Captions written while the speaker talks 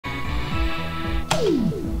What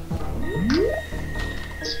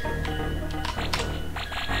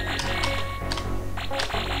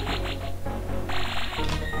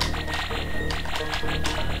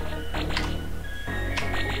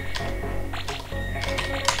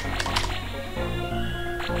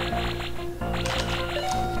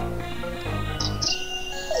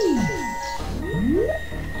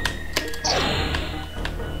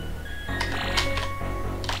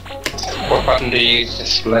button do you use to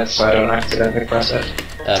split so I don't accidentally press it?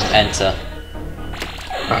 Enter.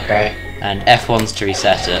 Okay. And F1's to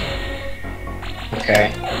reset it.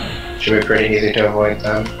 Okay. Should be pretty easy to avoid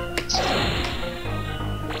them.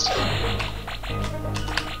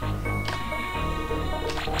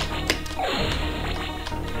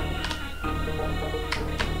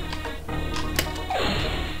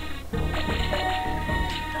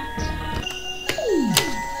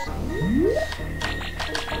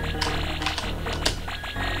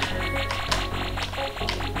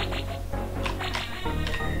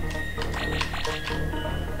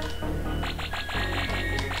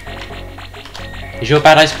 Is your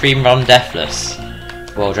bad ice cream run deathless?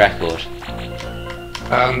 World record.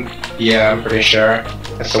 Yeah, I'm pretty sure.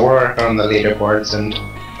 It's the work on the leaderboards, and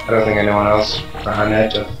I don't think anyone else ran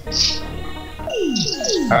it.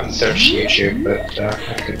 I haven't searched YouTube, but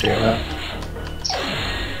I could do that.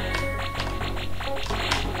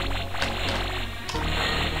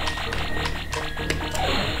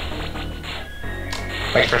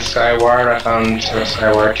 Like for Skyward, I found, or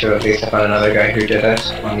Skyward 2 at least, I found another guy who did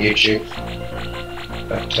it on YouTube.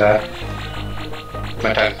 But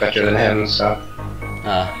my time's better than him, so.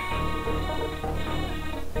 Ah.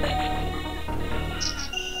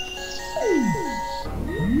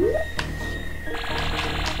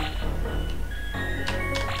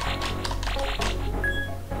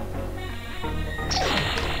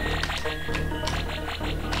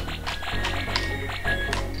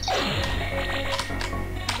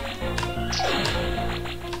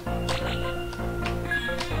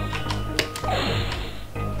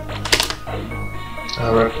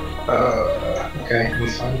 Okay, I'm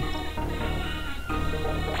fine.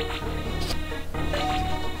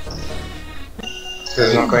 This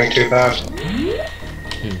is not going too bad.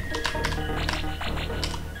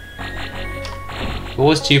 What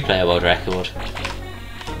was 2-player world record?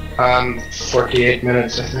 48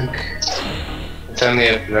 minutes, I think. It's only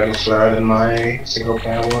a little slower than my single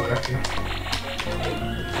player world record.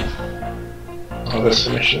 I'll just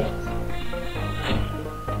finish it.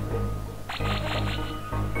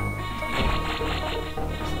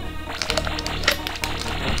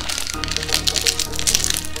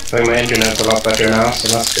 I think my internet's a lot better now, so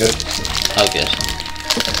that's good. Oh, good.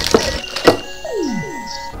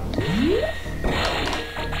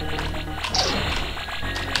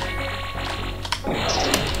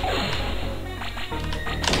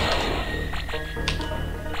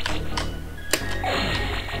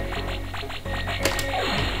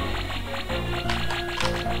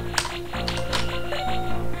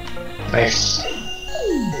 Nice.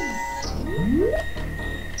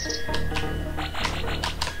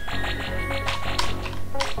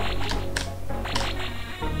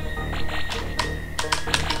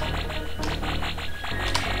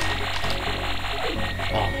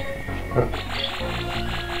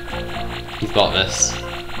 You've got this.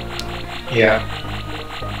 Yeah.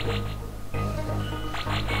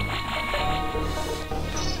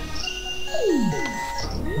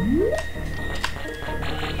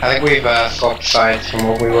 I think we've swapped sides from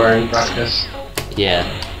what we were in practice. Yeah.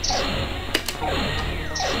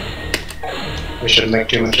 We shouldn't make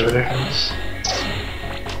too much of a difference.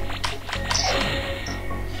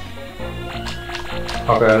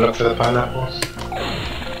 I'll go and look for the pineapples.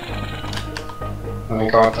 Oh my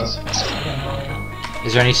god, that's...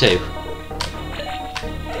 Is there only 2?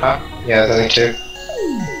 Huh? Yeah, there's only 2.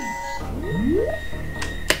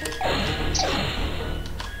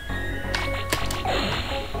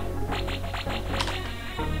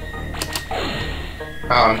 Oh,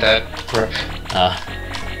 I'm dead. Rip. Ah. Do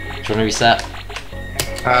you want to reset?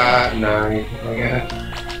 No, you can go get it.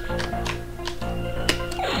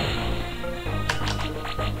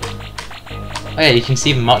 Oh yeah, you can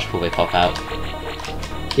see them much before they pop out.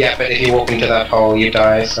 Yeah, but if you walk into that hole, you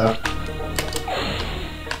die, so...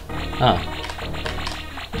 Oh.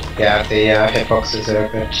 Yeah, the hitboxes are a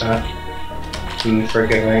bit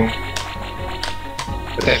unforgiving.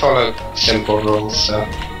 But they follow simple rules, so...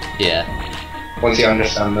 Yeah. Once you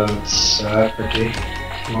understand them, it's pretty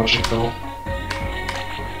logical.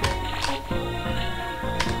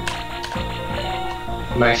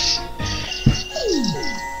 Nice.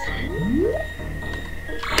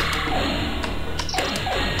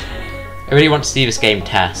 I really want to see this game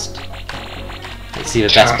test. Let's see the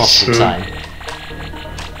best possible time.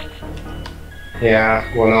 Yeah,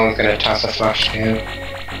 well, no one's gonna toss a flash game.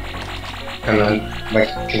 And then,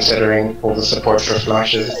 like, considering all the support for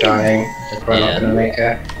flashes dying, they're probably not gonna make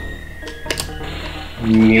a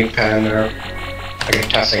new pen or like a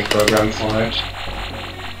testing program for it.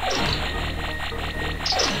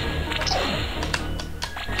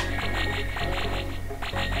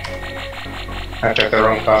 I took the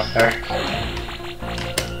wrong path there.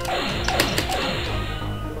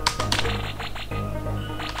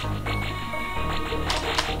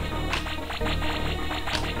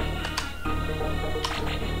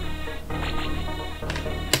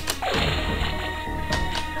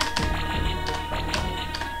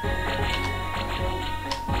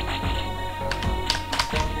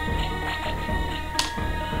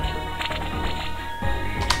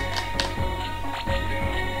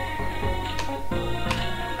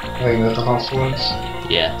 I think they're the last ones.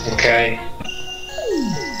 Yeah. Okay.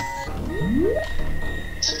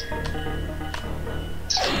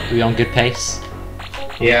 Are we on good pace?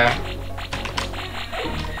 Yeah.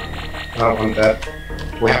 Oh, I'm dead.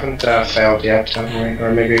 We haven't failed yet, have we?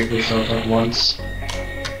 Or maybe we failed like once.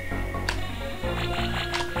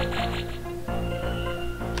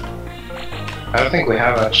 I don't think we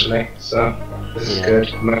have actually, so this is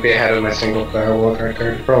good. Might be ahead of my single player world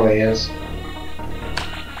record. Probably is.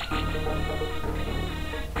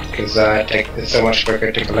 Because it's so much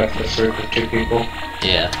quicker to collect the fruit with 2 people.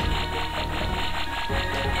 Yeah.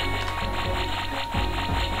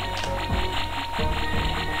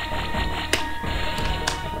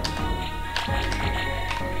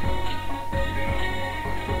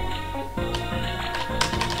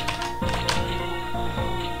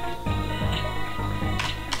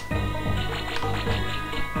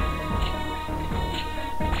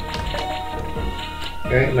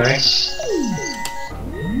 Okay, nice.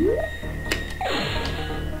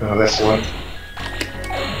 Oh, this one.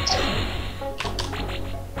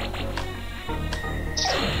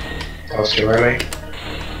 That was too early.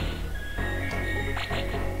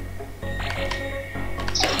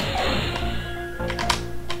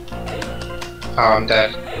 Oh, I'm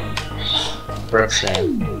dead. Rip.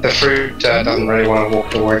 The fruit doesn't really want to walk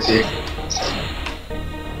towards you. I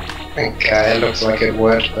think it looks like it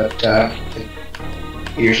would, but it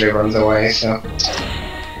usually runs away, so...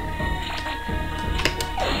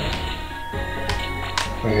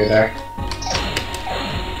 Are you there?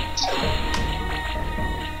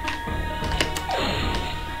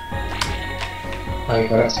 Oh, you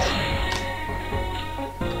got it.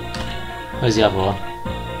 Where's the other one?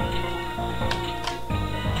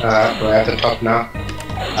 We're at the top now.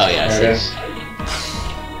 Oh yeah, there it is.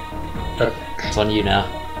 It's on you now.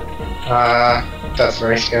 That's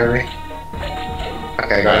very scary.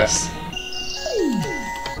 Okay, got it.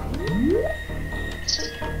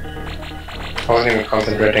 I wasn't even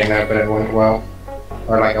concentrating there, but it went well.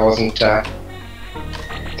 Or like I wasn't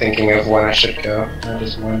thinking of when I should go. I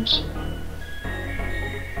just went.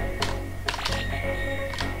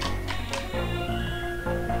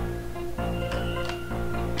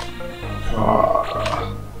 Oh.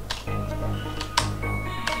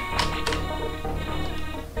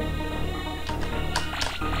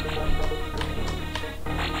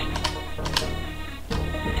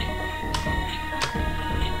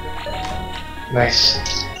 Nice.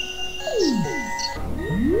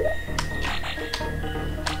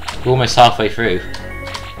 We're almost halfway through.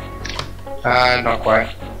 Not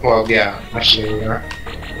quite. Well, yeah, actually we are.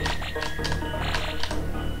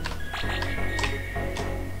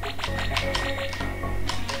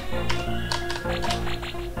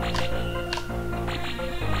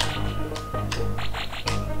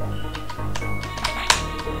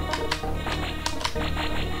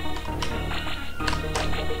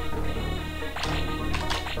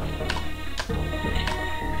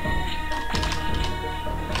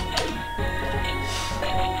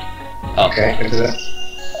 Okay, into that.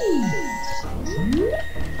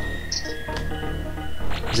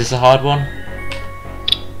 Is this a hard one?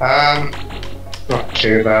 Not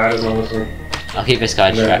too bad as long as we... I'll keep this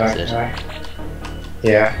guy distracted.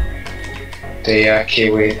 Yeah. The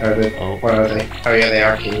kiwi, or the... Oh. What are they? Oh yeah, they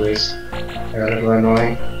are kiwis. They're a little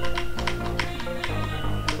annoying.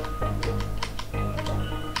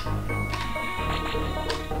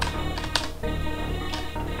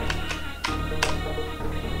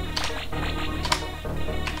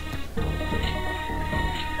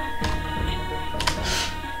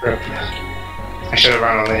 I should have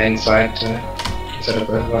run on the inside instead of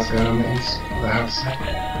both of us going on the outside.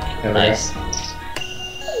 There we Nice. go.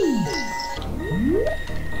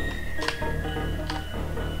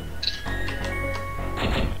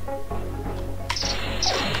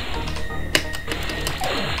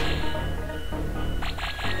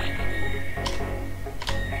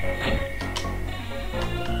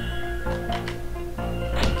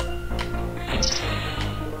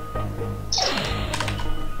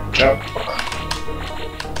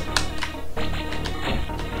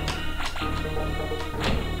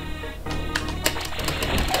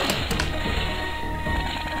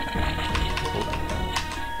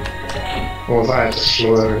 What was that? I just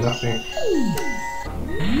flew over nothing.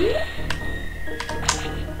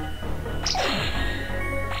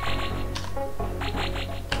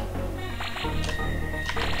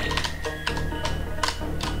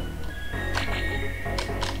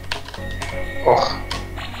 Oh.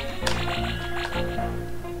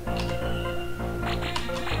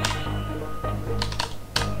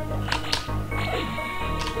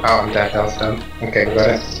 Oh, I'm dead. That was done. Okay, we got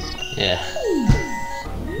it. Yeah.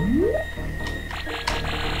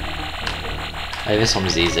 Oh, this one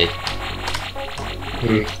was easy.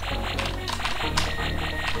 Hmm.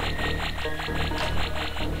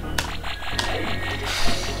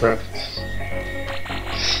 Rip.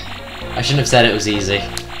 I shouldn't have said it was easy.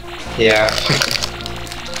 Yeah.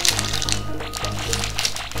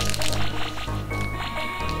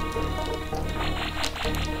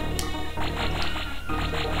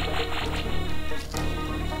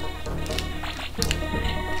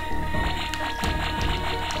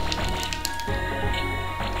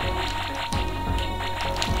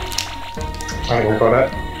 I think we got it.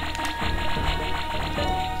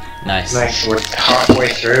 Nice. Nice, we're halfway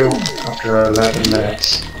through after 11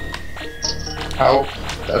 minutes. Oh,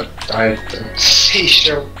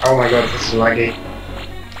 seashell. Oh my god, this is laggy.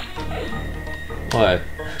 Whoa.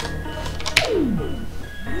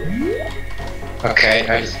 Okay,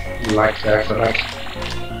 I just lagged there for like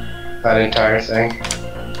that entire thing.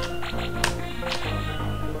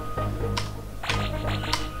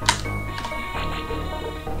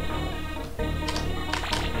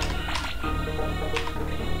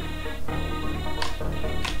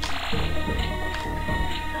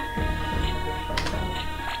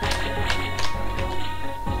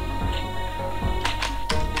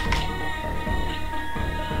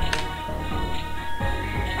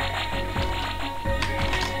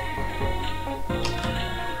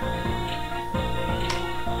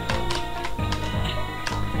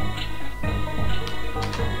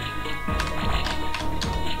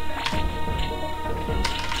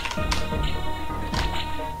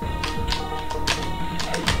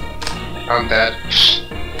 I'm dead.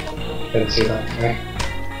 Didn't see that guy.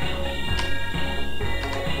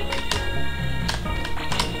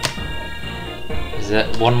 Is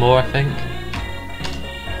it one more, I think?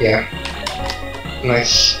 Yeah.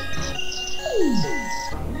 Nice.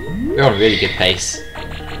 We're on a really good pace.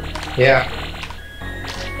 Yeah.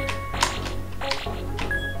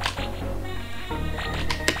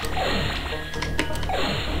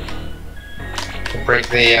 Break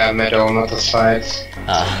the middle, not the sides.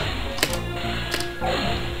 Ah.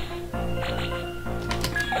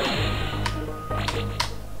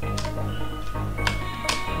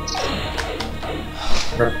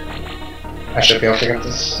 I should be able to get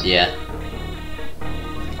this. Yeah.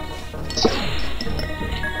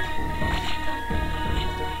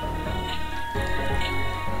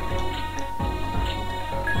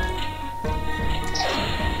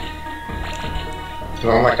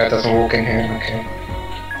 Oh my god, doesn't walk in here, okay.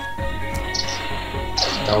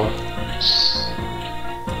 No.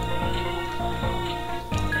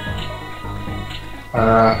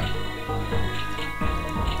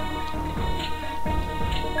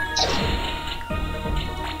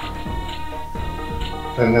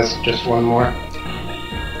 Then there's just one more.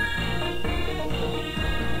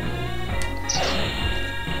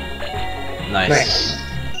 Nice. Nice.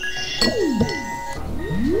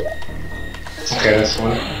 Okay, this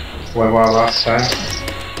one. Went well last time.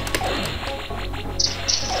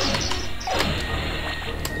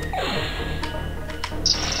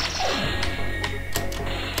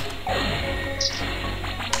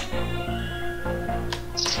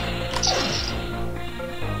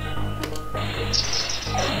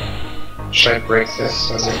 Should I break this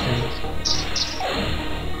so we can...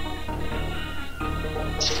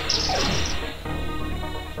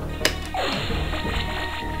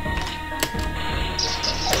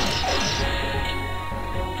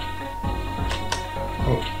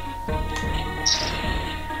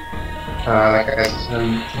 That guy's in the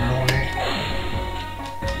way.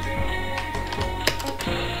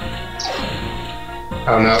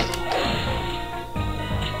 Oh no.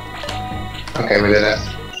 Okay, we did it.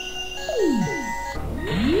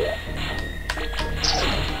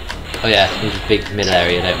 Oh yeah, there's a big middle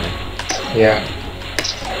area, don't we? Yeah.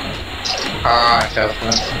 Ah, I fell for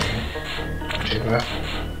that. Too bad.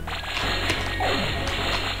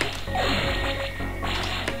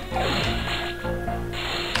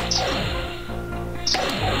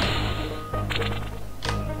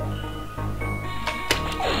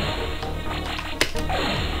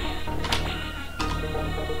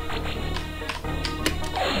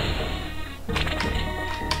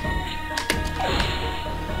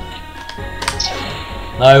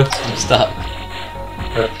 No, I'm stuck.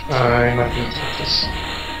 But I'm not gonna take this.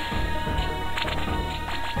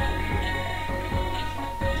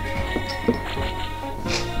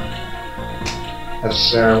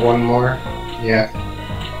 Is there one more? Yeah.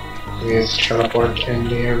 Please teleport in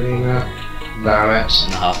the arena. Damn it.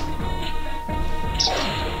 No.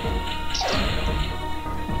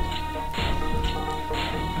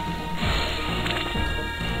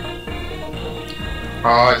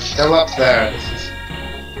 Oh, it's still up there. This is...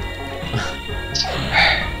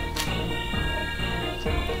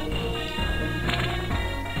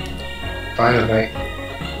 Finally.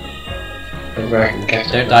 Maybe I can get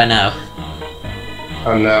it. Don't die now.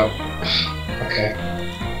 Oh no. Okay.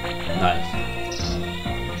 Nice.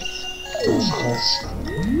 That was close.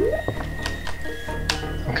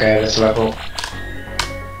 Okay, this level.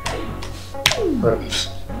 But I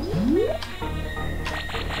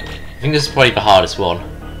think this is probably the hardest one.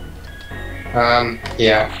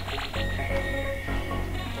 yeah.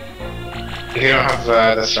 If you don't have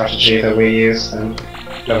the strategy that we use, then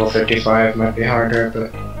level 55 might be harder,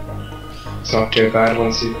 but it's not too bad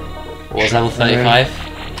once you... What was level 35?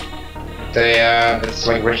 It's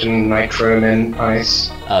like written nitro in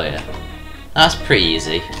ice. Oh yeah. That's pretty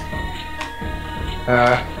easy.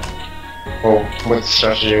 Well, with the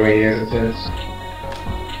strategy we use it is.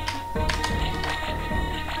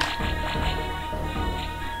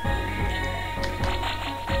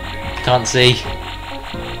 Can't see.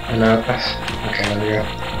 I know. Okay, there we go.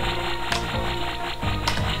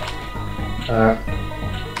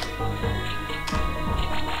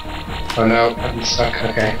 Oh no, I'm stuck.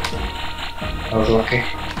 Okay. I was lucky.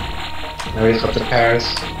 Now we've got the pairs.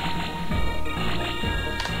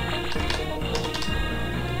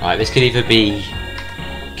 Alright, this could either be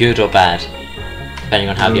good or bad, depending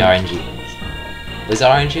on how the RNG is. Was it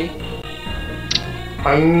RNG?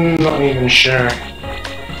 I'm not even sure.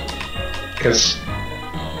 Because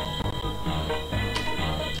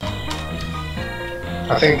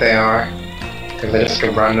I think they are. Because they just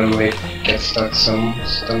can randomly get stuck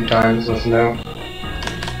sometimes with no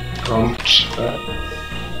prompt, but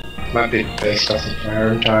it might be based off the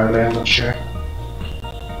player entirely, I'm not sure.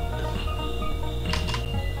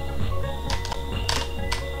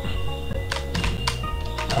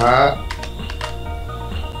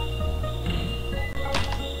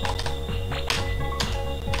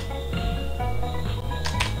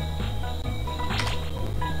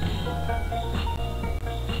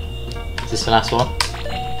 Is this the last one?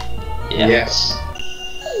 Yeah. Yes.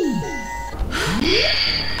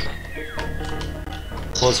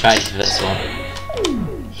 What's strategy for this one?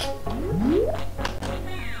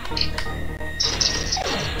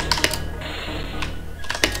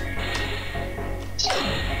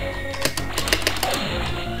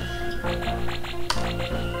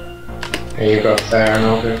 Here you go up there and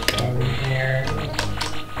I'll go down here.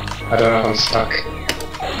 I don't know if I'm stuck.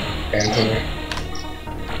 Getting here.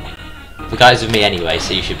 The guy's with me anyway,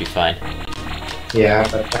 so you should be fine. Yeah,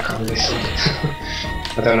 but I can't really see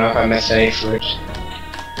it. I don't know if I missed any fruit.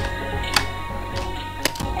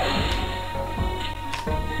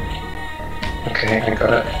 Okay, I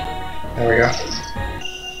got it. There we go.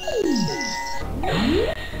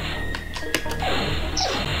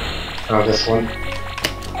 Oh, this one.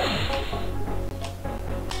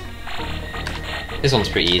 This one's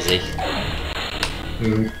pretty easy.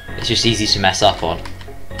 It's just easy to mess up on.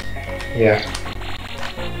 Yeah.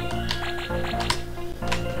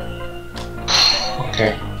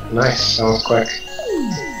 Okay, nice, that was quick.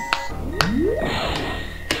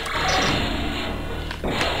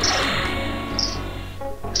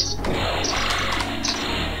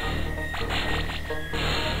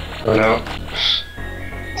 Oh no.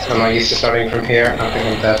 I'm not used to starting from here, I think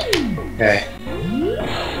I'm dead. Okay.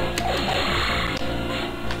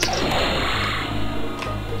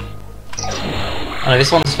 Oh no,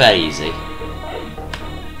 this one's fairly easy.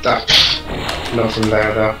 Not from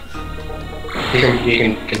there though. You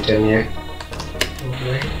can continue.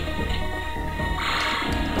 Okay.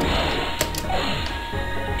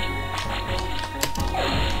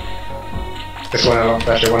 This one a lot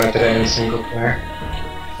better when I did it in single player.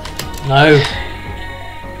 No.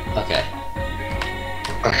 Okay.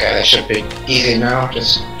 Okay, that should be easy now.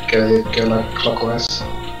 Just go like clockwise.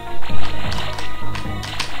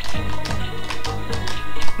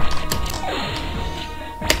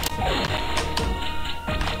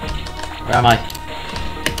 Where am I?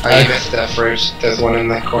 I missed that fruit. There's one in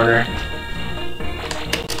the corner.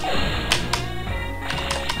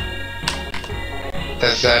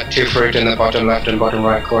 There's 2 fruit in the bottom left and bottom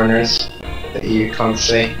right corners that you can't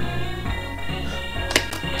see.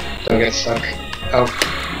 Don't get stuck. Oh.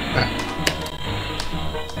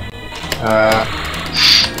 I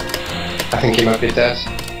think he might be dead.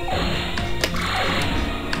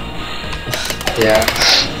 Yeah.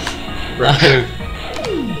 No.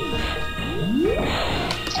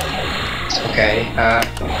 Okay,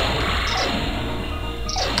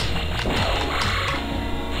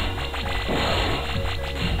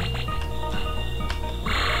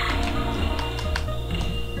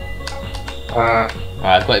 Alright,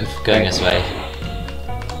 I've got him going this way.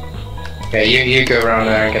 okay, you go around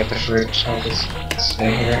there and get the fruit. I'll just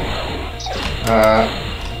stay here.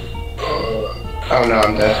 Oh no,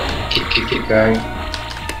 I'm dead. Keep going.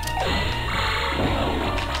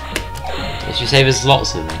 Did you say there's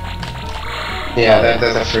lots of them? Yeah,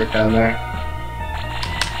 there's a fruit down there.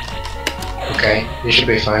 Okay, you should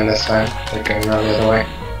be fine this time. They're going around the other way.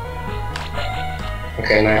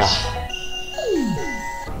 Okay, nice.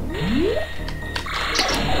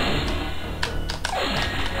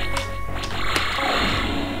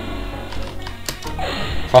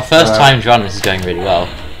 For our first time run, this is going really well.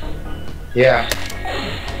 Yeah.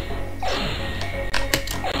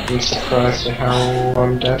 I'm surprised at how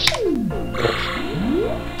I'm dead.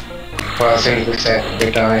 Well, as soon as we say it,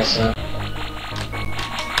 we die, so...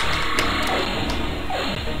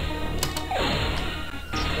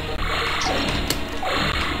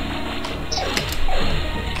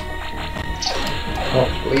 Oh,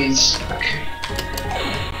 please. Okay.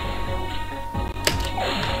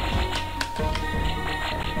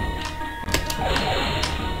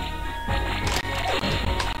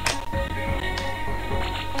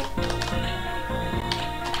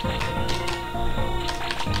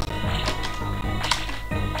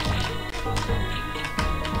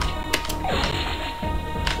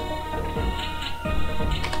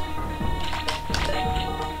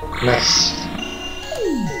 Nice.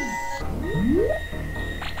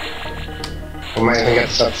 We might even get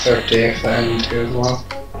sub 30 if the end goes well.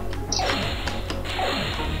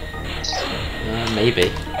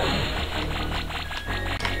 Maybe.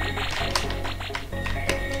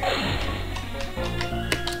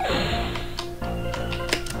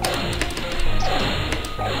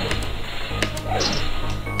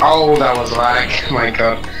 Oh, that was lag. My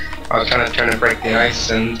god. I was trying to turn and break the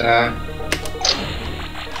ice and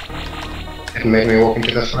it made me walk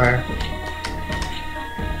into the fire.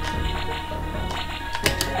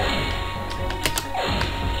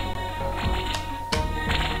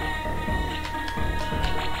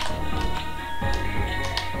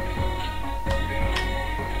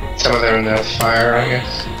 Some of them are in the fire, I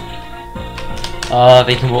guess.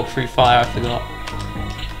 They can walk through fire, I forgot.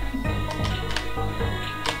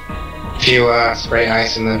 If you spray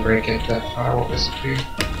ice and then break it, the fire will disappear.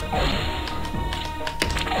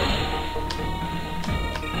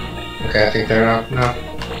 Okay, I think they're out now.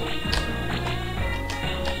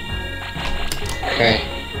 Okay.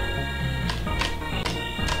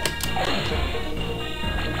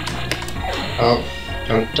 Oh,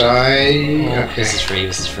 don't die. Okay. This is free,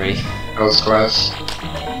 this is free. That was close.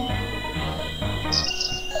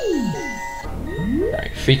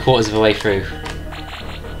 Right, 3/4 of the way through.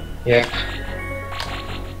 Yep.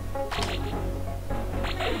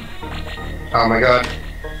 Oh my god.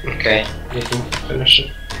 Okay, you can finish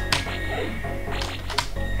it.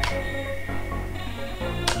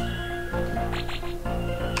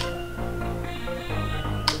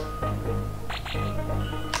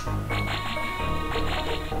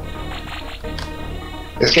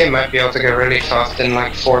 This game might be able to go really fast in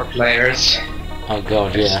like 4 players. Oh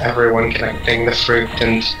god, yeah. Everyone collecting the fruit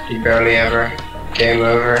and you barely ever game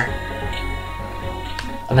over.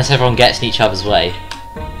 Unless everyone gets in each other's way.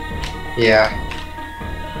 Yeah.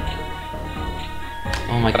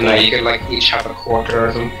 Oh my god. No, you could like each have a quarter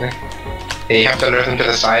or something. Yeah, you have to lure them to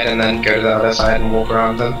the side and then go to the other side and walk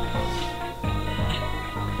around them.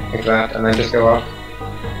 Like that, and then just go up.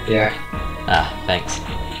 Yeah. Ah, thanks.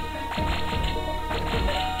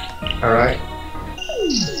 Alright.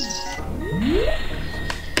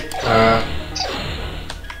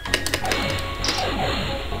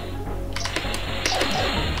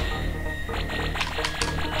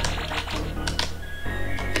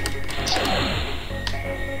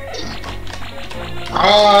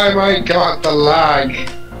 Oh my god, the lag!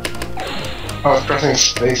 I was pressing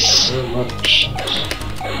space so much.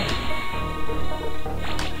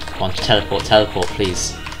 Come on, teleport,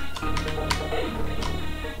 please.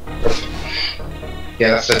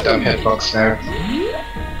 Yeah, that's a dumb hitbox there.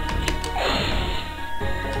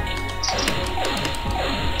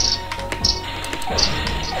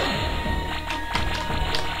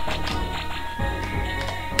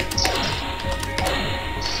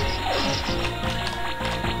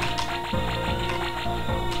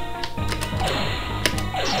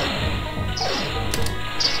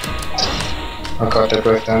 Oh god, they're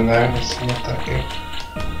both down there. That's not that good.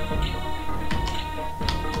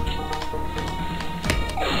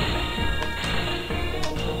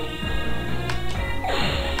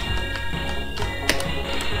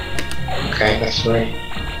 Okay, that's right.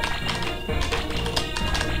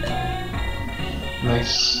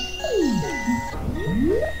 Nice.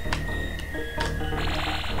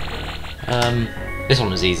 This one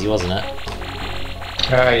was easy, wasn't it?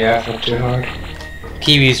 Yeah, not too hard.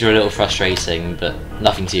 Kiwis were a little frustrating, but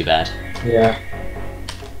nothing too bad. Yeah.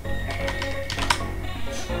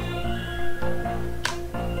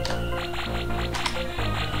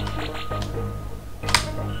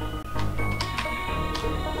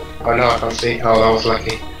 Oh no, I can't see. Oh, that was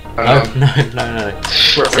lucky. Oh no.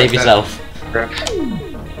 Save yourself.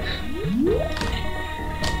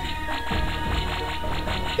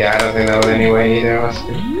 Yeah, I don't think that was any way either.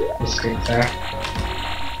 Let's get there.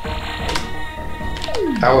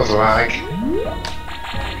 That was lag.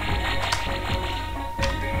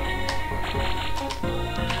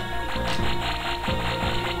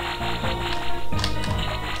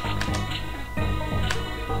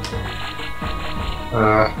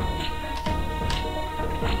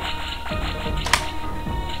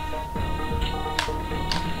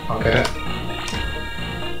 I'll get it.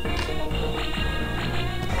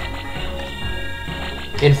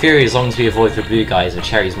 In theory, as long as we avoid the blue guys, the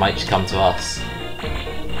cherries might just come to us.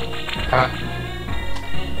 Huh?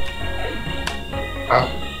 Oh,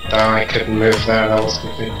 no, I couldn't move there, that was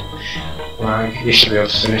complete lag. You should be able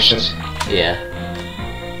to finish it. Yeah.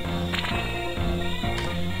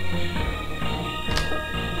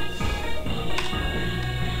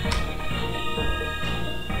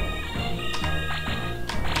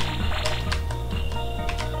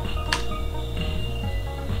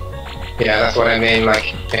 Yeah, that's what I mean,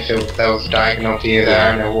 like, if there was diagonal to you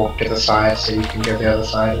there and I walk to the side so you can get the other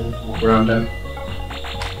side and walk around them.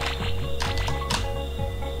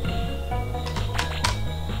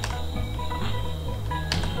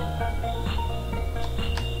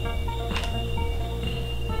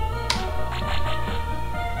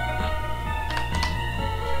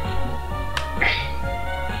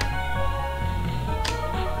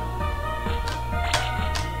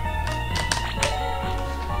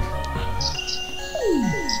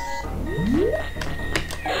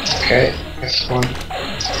 Okay, this one.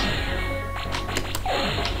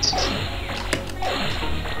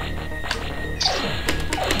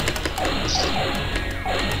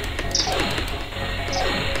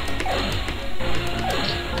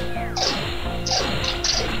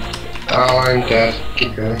 Oh, I'm dead.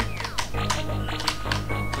 Keep going.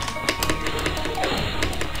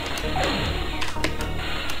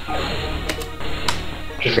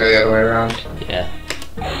 Just go the other way around. Yeah.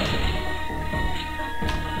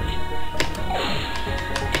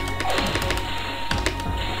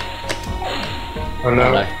 Oh no.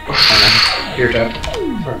 Oh no. You're dead.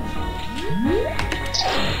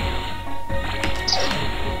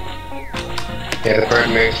 Yeah, the bird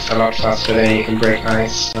moves a lot faster than you can break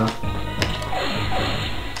ice, so.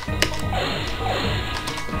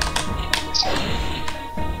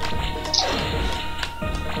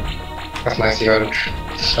 That's nice, you got it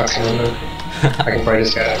stuck in the loop. I can probably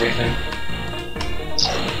just get everything.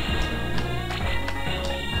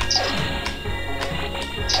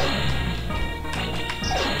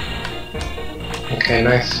 Okay,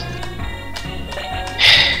 nice.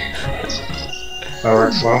 That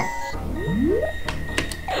works well.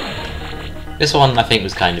 This one I think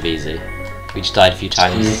was kind of easy. We just died a few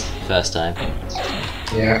times first time.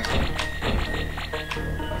 Yeah.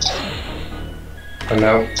 Oh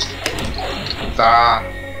no. Ah.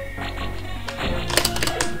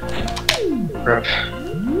 Rip.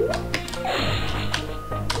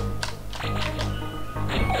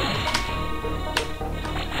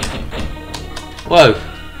 Whoa!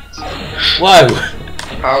 Whoa!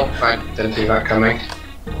 Oh, I didn't see that coming.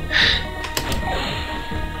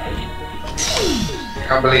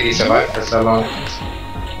 Can't believe he survived for so long.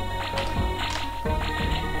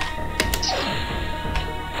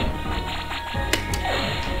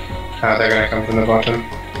 Ah, they're gonna come from the bottom.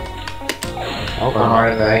 Oh, Or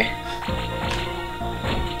are they?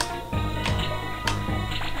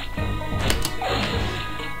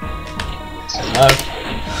 No.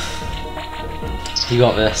 You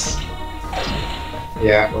got this.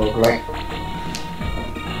 Yeah, probably.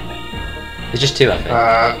 There's just two, I think.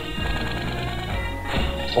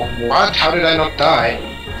 What? How did I not die?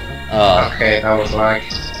 Oh. Okay, that was lag.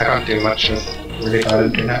 I can't do much with really bad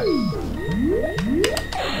internet.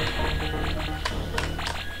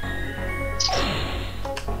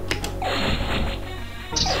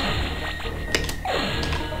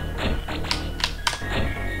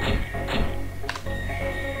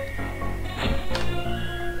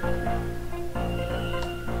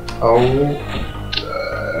 Oh.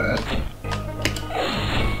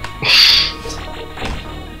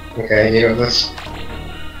 Okay, you got this.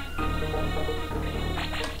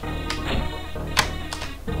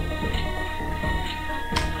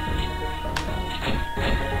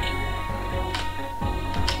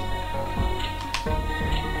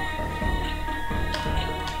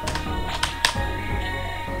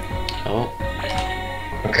 Oh.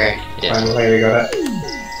 Okay, Yes. finally we got it.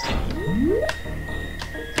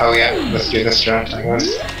 Oh yeah, let's do this strat, hang on.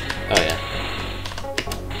 Oh yeah.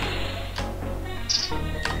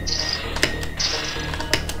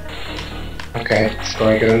 Okay, it's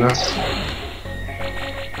probably good enough.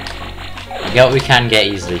 I get what we can get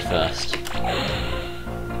easily first.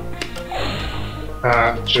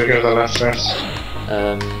 Should we go to the left first?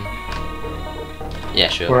 Yeah,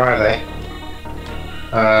 sure. Where are they?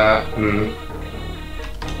 Oh, no.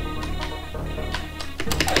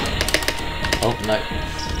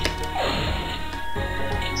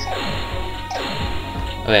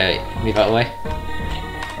 Oh, wait, move out of the way.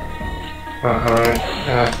 Alright,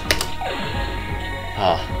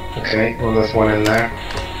 Ah, okay, well there's one in there.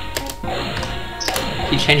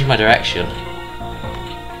 keep changing my direction.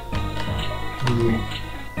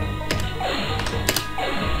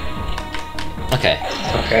 Okay,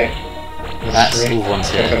 Okay. that's three. all ones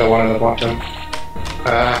Go for here. the one at the bottom.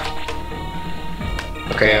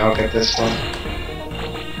 Okay, I'll get this one.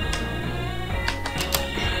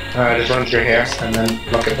 Just run through here and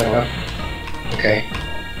then look it back up. Okay.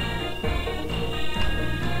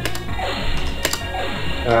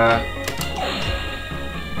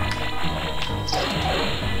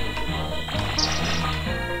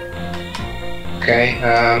 Okay,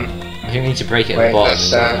 I think we need to break it at wait, the bottom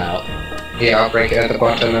let's, and run out. yeah, I'll break it at the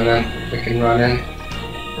bottom and then we can run in.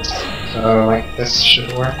 So, like, this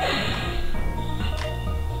should work.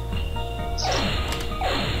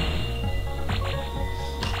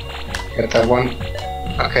 Get that one.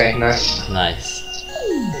 Okay, nice. Nice.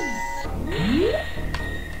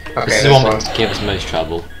 Okay, This is this the one one. that gave us most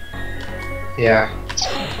trouble. Yeah.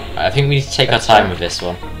 I think we need to take our That's time fine. with this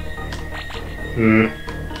one.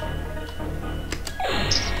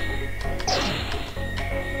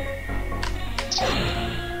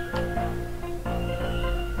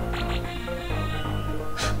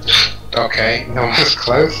 Okay, that was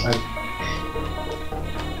close.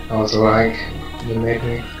 I was like, you made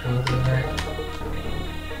me go over there.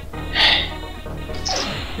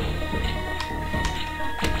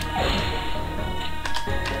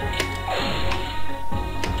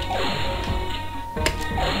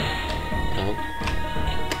 Oh,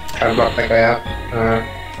 Try to block that guy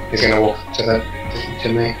up. He's gonna walk to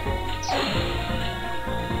me.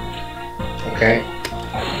 Okay.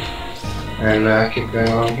 And keep going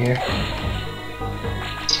along here.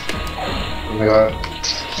 Oh my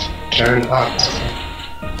god. Turn up.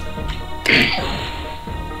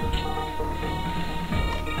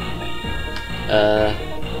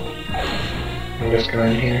 I'm just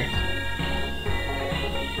going here.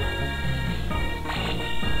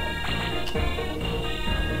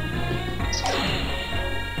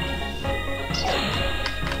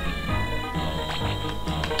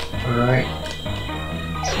 Alright.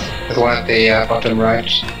 There's one at the bottom right.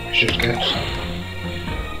 Should get.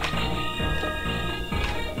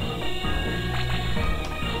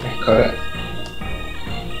 I got it.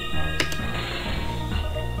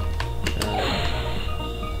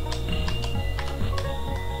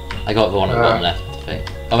 I got the one at the bottom left, I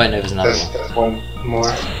think. Oh wait, no, there's another one. There's one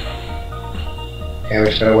more. Okay, we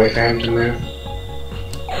just gotta wait for him to move.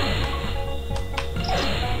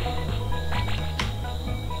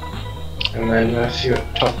 And then a few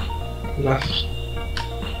at top left.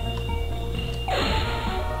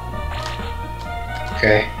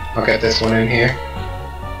 Okay, I'll get this one in here.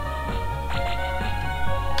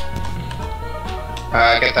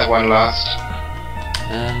 Get that one last.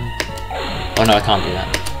 Oh no, I can't do that.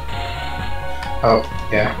 Oh,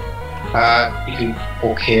 yeah. You can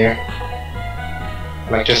walk here.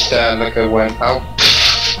 Like, just look at one. Oh,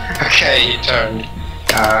 okay, he turned.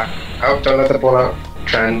 Oh, don't let the ball out.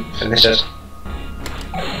 Try and finish it.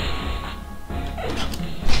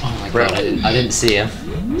 Oh my god, I didn't see him.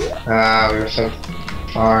 We were so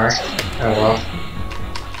far. Oh well.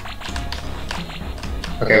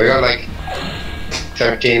 Okay, we got like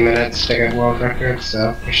 13 minutes to get world record,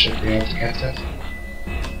 so we should be able to get it.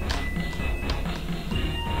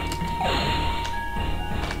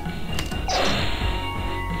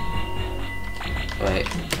 Wait.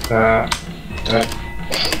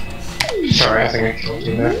 Sorry, I think I killed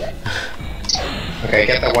you there. Okay,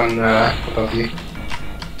 get that one above you.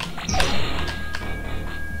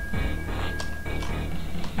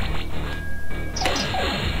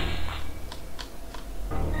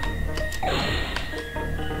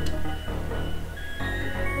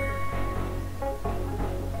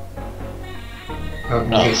 Oh,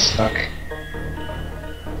 no, he's stuck.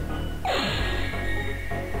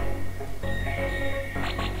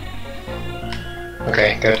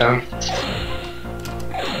 Okay, go down.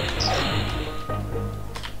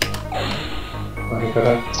 Let me go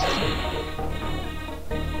down.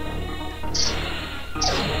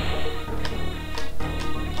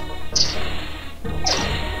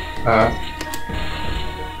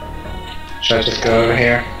 Should I just go over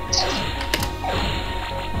here?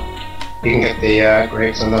 You can get the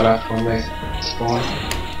grapes on the left when they spawn.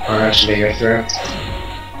 Or actually go through.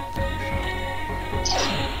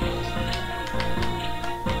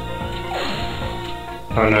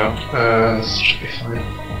 Oh no, this should be fine.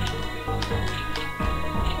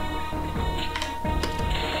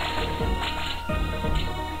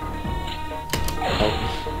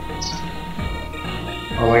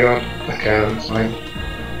 Oh my god, okay, that's fine.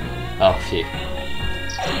 Oh, phew.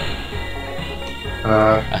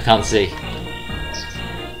 I can't see.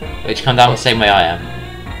 Which come down the same way I am.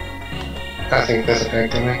 I think there's a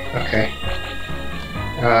big thing. Okay.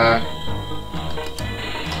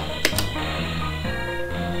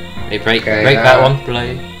 Hey, break Okay, that one below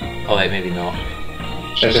you. Oh wait, maybe not.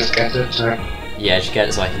 Should I just get it? Or? Yeah, just get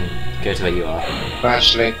it so I can go to where you are. Well,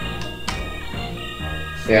 actually.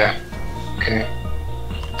 Yeah. Okay.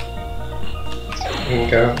 You can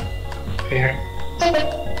go here.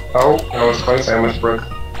 Oh, that was close. I almost broke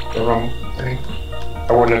the wrong thing.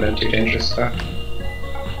 I wouldn't have been too dangerous though.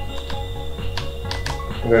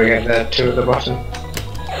 I'm gonna get the 2 at the bottom.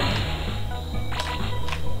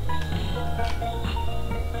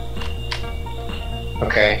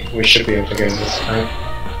 Okay, we should be able to go this time.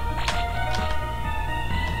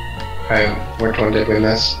 Which one did we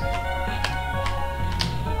miss?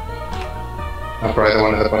 Oh, probably the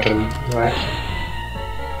one at the bottom right.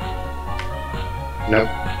 Nope.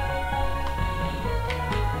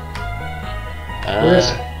 Where is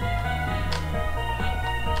it?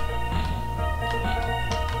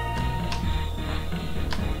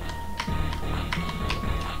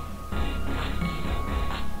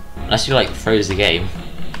 Unless you like froze the game.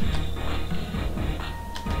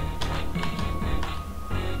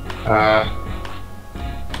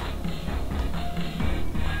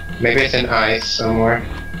 Maybe it's in ice somewhere.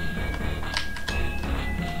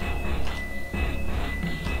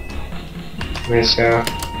 Let me just go.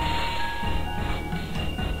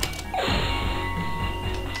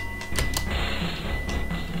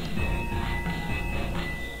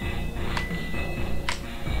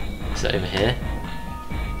 Is it over here?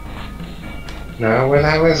 No, where the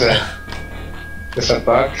hell is it? Is this a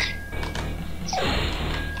bug?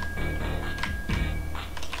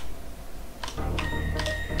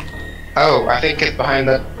 Oh, I think it's behind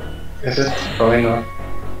that. Is it? Probably not.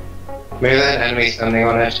 Maybe there's an enemy standing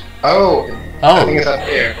on it. Oh! I think it's up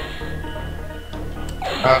here.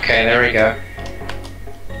 Okay, there we go.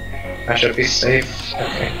 I should be safe.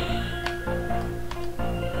 Okay.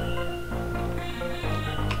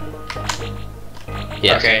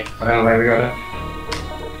 Yeah. Okay, finally we got it.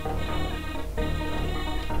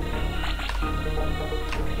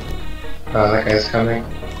 Oh, that guy's coming.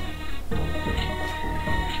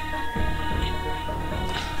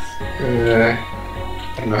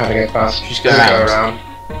 I don't know how to get past. Just go around.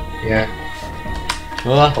 Yeah.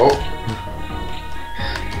 Oh. Oh.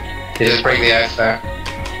 You just break the ice there.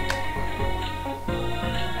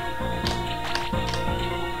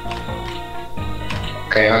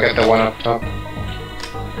 Okay, I'll get the one up top.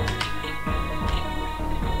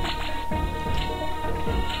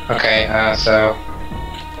 Okay, so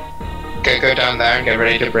go down there and get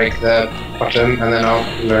ready to break the bottom, and then I'll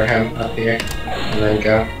lure him up here, and then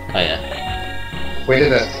go. Oh yeah. We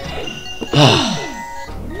did it.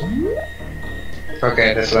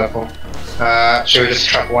 Okay, this level. Should we just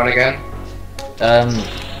trap one again?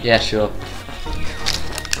 Yeah, sure.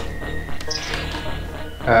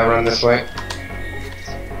 Run this way.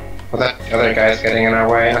 Well, that other guy's getting in our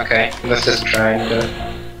way. Okay, let's just try and do it.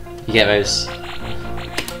 You get those.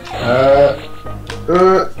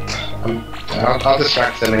 I'll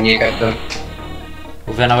distract them and you get them.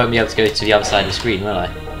 Well, then I won't be able to go to the other side of the screen, will I?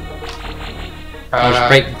 I'll just No,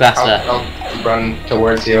 break the batter. I'll run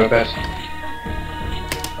towards you a bit.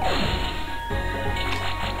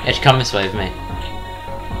 Yeah, just come this way with me.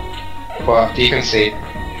 What? You can see.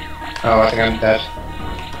 Oh, I think I'm dead.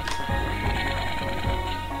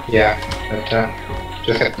 Yeah, but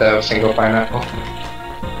just get the single pineapple.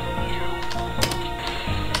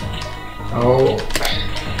 Oh.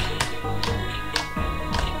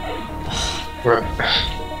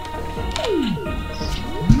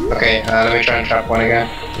 Okay, let me try and trap one again.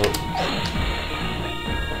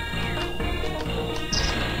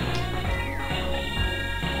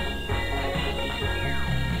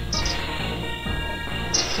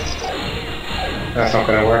 That's not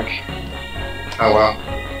gonna work. Oh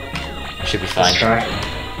well. Should be Let's fine. try.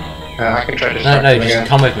 I can try to No, distract no, him just again.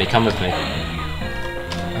 come with me, come with me.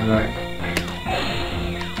 Alright.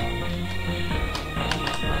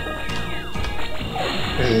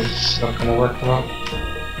 This is not gonna work well.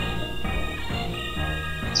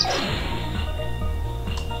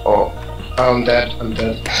 Oh, I'm dead, I'm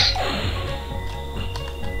dead.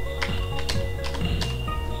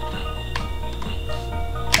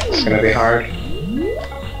 It's gonna be hard.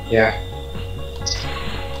 Yeah.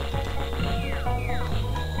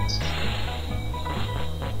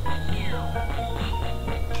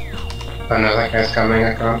 Oh no, that guy's coming,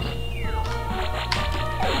 I can't.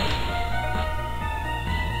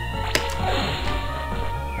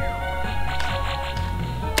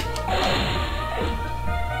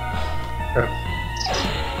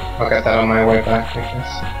 I'll get that on my way back, I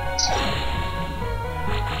guess.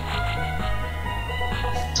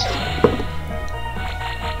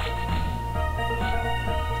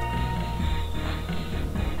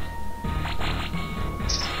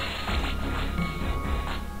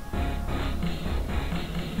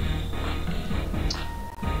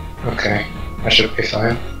 Okay, I should be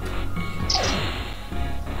fine.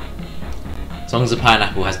 As long as the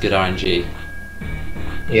pineapple has good RNG.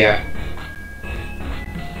 Yeah.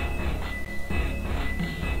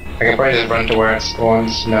 I can probably just run to where it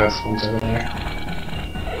spawns. No, it spawns over there.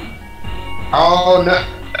 Oh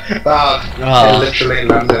no! Wow, Oh. it literally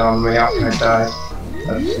landed on me after I died.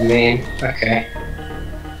 That's mean. Okay.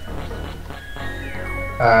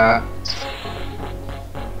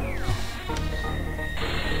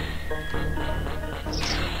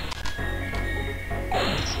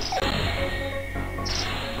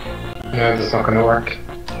 No, that's not gonna work.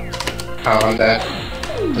 Oh, I'm dead.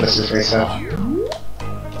 This is reset.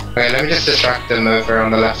 Okay, let me just distract them over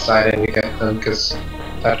on the left side and you get them, because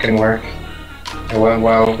that can work. It went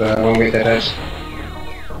well when we did it.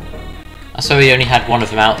 I saw we only had one of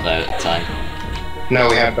them out though at the time. No,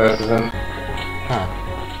 we had both of them. Huh.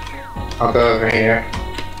 I'll go over here.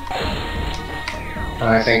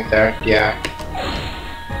 I think they're, yeah.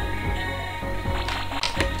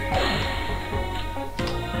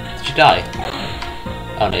 Did you die?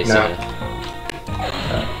 Oh no, No. sorry.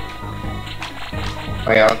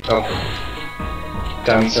 Oh yeah, I'll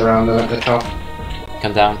dance around them at the top.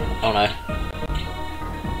 Come down. Oh no.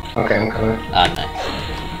 Okay, I'm coming. Ah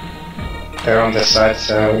no. They're on this side,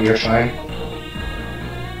 so you're fine.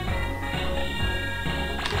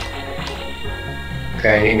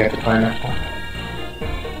 Okay, you can get the pineapple.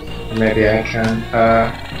 Maybe I can.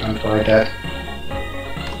 I'm probably dead.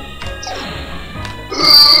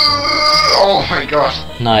 Oh my god!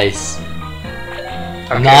 Nice.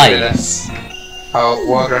 Okay, Nice. Oh,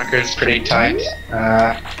 world record's pretty tight.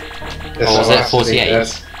 This What was one it, has to be 48?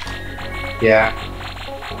 good. Yeah,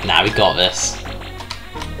 Nah, we got this.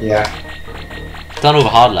 yeah, Done all the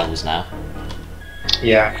hard levels now.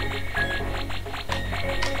 yeah.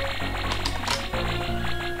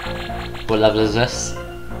 What level is this?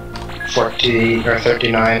 40 or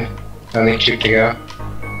 39. Only 2 to go.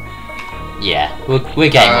 Yeah, we're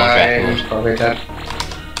getting world I'm record. probably dead.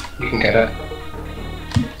 You can get it.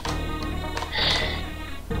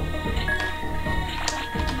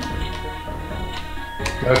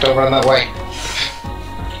 No, don't run that way.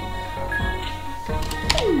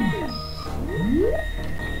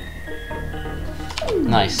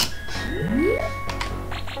 Nice.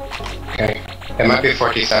 Okay. It might be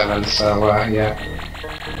 47, so yeah.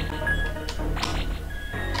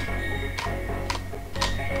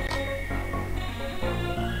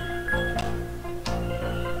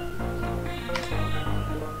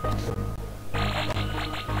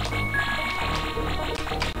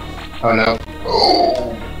 Oh no.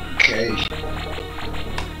 Oh, okay.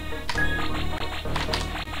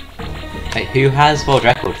 Hey, who has world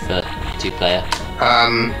record for 2-player?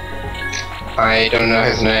 I don't know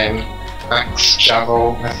his name. Max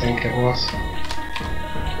Javel, I think it was.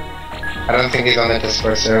 I don't think he's on the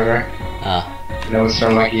Discord server. Ah, It was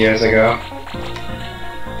from like years ago.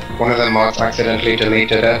 One of the mods accidentally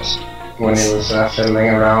deleted it when he was fiddling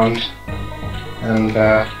around, and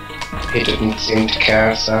he didn't seem to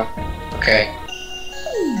care, so... Okay.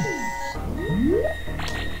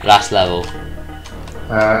 last level.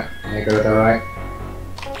 You go to the right.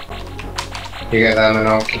 You get them and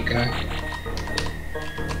I'll keep going.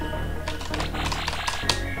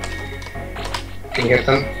 Can you get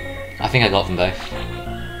them? I think I got them both.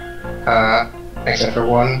 Except for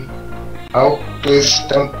one. Oh, please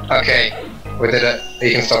don't. Okay, we did it.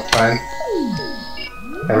 You can stop time.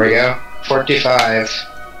 There we go. 45.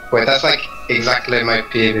 Wait, that's like exactly my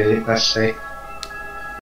PB. Let's see.